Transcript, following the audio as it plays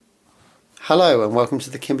Hello and welcome to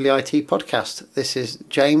the Kimberley IT podcast. This is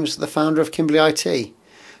James, the founder of Kimberley IT.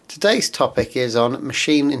 Today's topic is on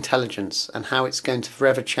machine intelligence and how it's going to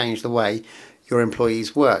forever change the way your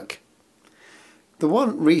employees work. The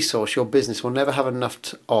one resource your business will never have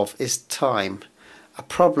enough of is time, a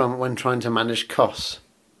problem when trying to manage costs.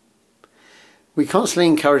 We constantly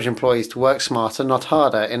encourage employees to work smarter, not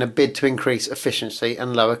harder, in a bid to increase efficiency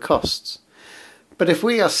and lower costs. But if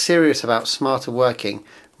we are serious about smarter working,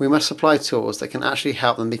 we must supply tools that can actually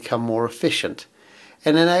help them become more efficient.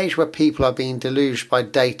 In an age where people are being deluged by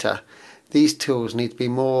data, these tools need to be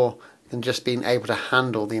more than just being able to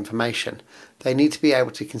handle the information. They need to be able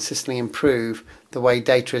to consistently improve the way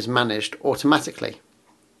data is managed automatically.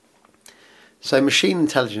 So machine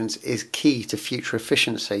intelligence is key to future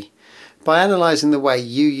efficiency. By analysing the way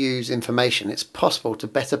you use information, it's possible to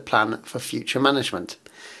better plan for future management.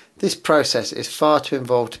 This process is far too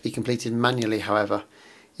involved to be completed manually, however.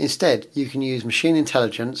 Instead, you can use machine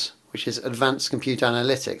intelligence, which is advanced computer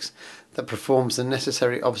analytics, that performs the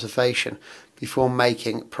necessary observation before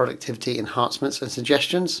making productivity enhancements and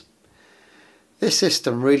suggestions. This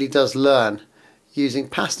system really does learn, using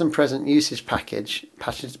past and present usage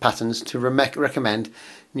patterns to recommend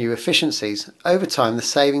new efficiencies. Over time, the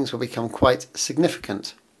savings will become quite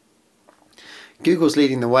significant. Google's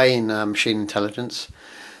leading the way in machine intelligence.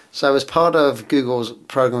 So as part of Google's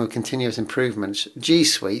program of continuous improvements, G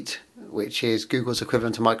Suite, which is Google's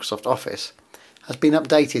equivalent to Microsoft Office, has been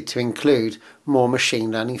updated to include more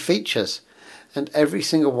machine learning features, and every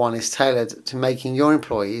single one is tailored to making your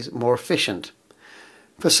employees more efficient.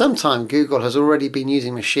 For some time, Google has already been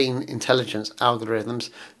using machine intelligence algorithms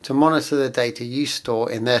to monitor the data you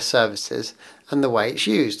store in their services and the way it's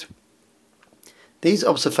used. These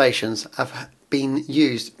observations have been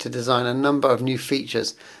used to design a number of new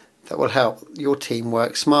features that will help your team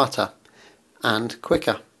work smarter and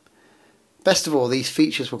quicker. Best of all, these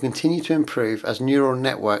features will continue to improve as neural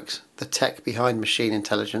networks, the tech behind machine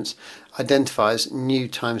intelligence, identifies new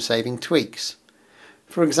time-saving tweaks.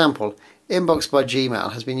 For example, Inbox by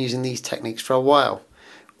Gmail has been using these techniques for a while.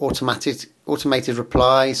 Automated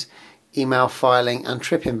replies, email filing and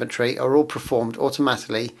trip inventory are all performed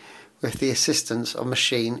automatically with the assistance of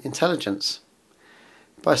machine intelligence.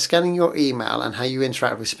 By scanning your email and how you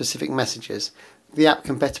interact with specific messages, the app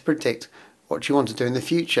can better predict what you want to do in the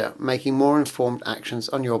future, making more informed actions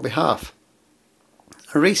on your behalf.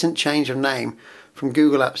 A recent change of name from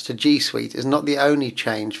Google Apps to G Suite is not the only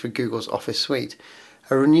change for Google's Office suite.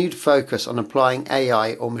 A renewed focus on applying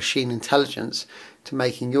AI or machine intelligence to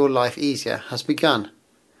making your life easier has begun.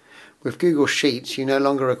 With Google Sheets, you no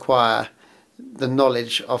longer require the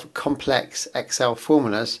knowledge of complex Excel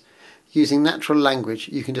formulas. Using natural language,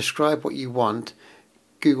 you can describe what you want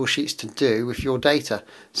Google Sheets to do with your data,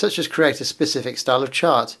 such as create a specific style of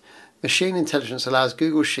chart. Machine intelligence allows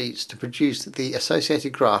Google Sheets to produce the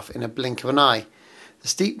associated graph in a blink of an eye. The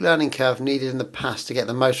steep learning curve needed in the past to get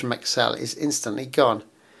the most from Excel is instantly gone.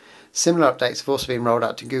 Similar updates have also been rolled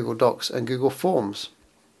out to Google Docs and Google Forms.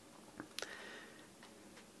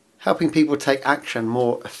 Helping people take action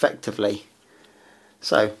more effectively.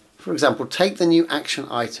 So, for example, take the new action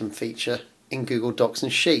item feature in Google Docs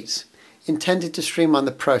and Sheets, intended to streamline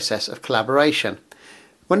the process of collaboration.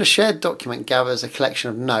 When a shared document gathers a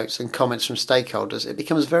collection of notes and comments from stakeholders, it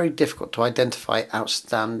becomes very difficult to identify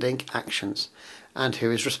outstanding actions and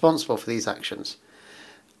who is responsible for these actions.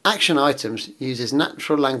 Action items uses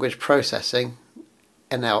natural language processing,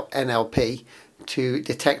 NLP, to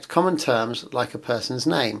detect common terms like a person's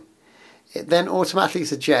name. It then automatically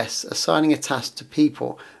suggests assigning a task to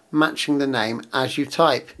people matching the name as you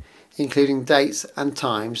type, including dates and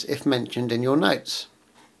times if mentioned in your notes.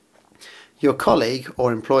 Your colleague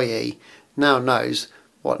or employee now knows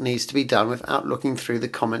what needs to be done without looking through the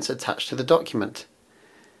comments attached to the document.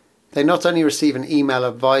 They not only receive an email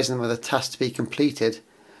advising them of the task to be completed,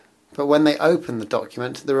 but when they open the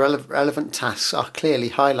document, the relevant tasks are clearly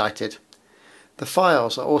highlighted. The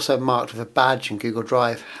files are also marked with a badge in Google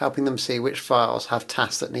Drive, helping them see which files have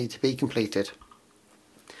tasks that need to be completed.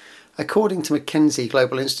 According to McKinsey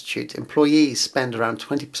Global Institute, employees spend around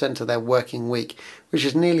 20% of their working week, which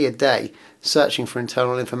is nearly a day, searching for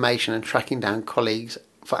internal information and tracking down colleagues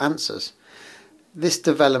for answers. This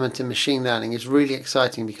development in machine learning is really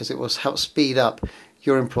exciting because it will help speed up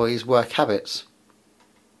your employees' work habits.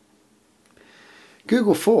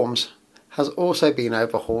 Google Forms has also been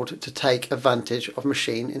overhauled to take advantage of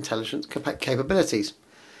machine intelligence capabilities.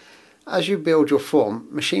 As you build your form,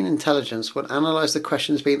 machine intelligence will analyse the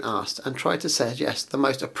questions being asked and try to suggest the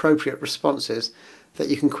most appropriate responses that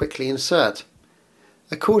you can quickly insert.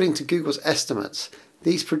 According to Google's estimates,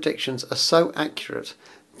 these predictions are so accurate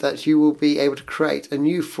that you will be able to create a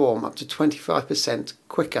new form up to 25%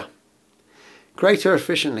 quicker. Greater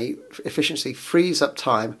efficiency frees up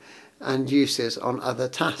time and uses on other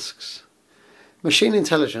tasks. Machine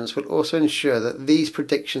intelligence will also ensure that these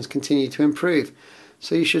predictions continue to improve,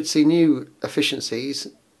 so you should see new efficiencies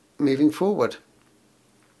moving forward.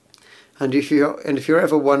 And if you're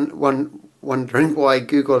ever wondering why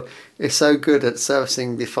Google is so good at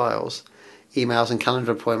servicing the files, emails and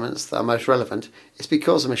calendar appointments that are most relevant, it's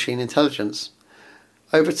because of machine intelligence.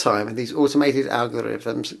 Over time, these automated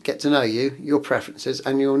algorithms get to know you, your preferences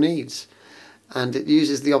and your needs, and it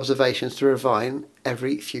uses the observations to refine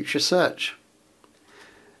every future search.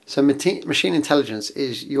 So machine intelligence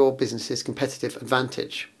is your business's competitive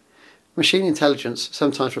advantage. Machine intelligence,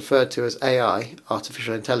 sometimes referred to as AI,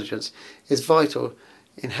 artificial intelligence, is vital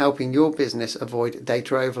in helping your business avoid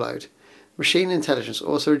data overload. Machine intelligence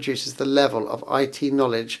also reduces the level of IT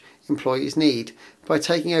knowledge employees need by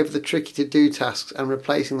taking over the tricky-to-do tasks and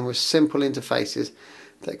replacing them with simple interfaces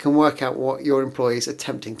that can work out what your employees are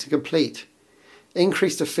attempting to complete.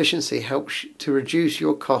 Increased efficiency helps to reduce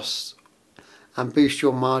your costs and boost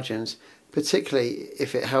your margins, particularly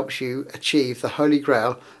if it helps you achieve the holy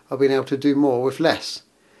grail of being able to do more with less.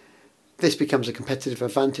 This becomes a competitive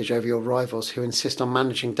advantage over your rivals who insist on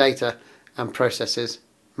managing data and processes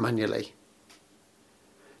manually.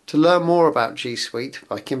 To learn more about G Suite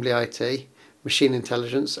by Kimberley IT, machine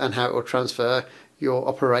intelligence and how it will transfer your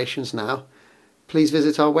operations now, please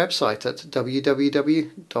visit our website at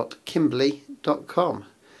www.kimberley.com.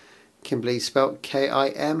 Kimberley spelled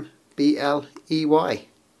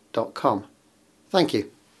KIMBLEY.com. Thank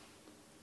you.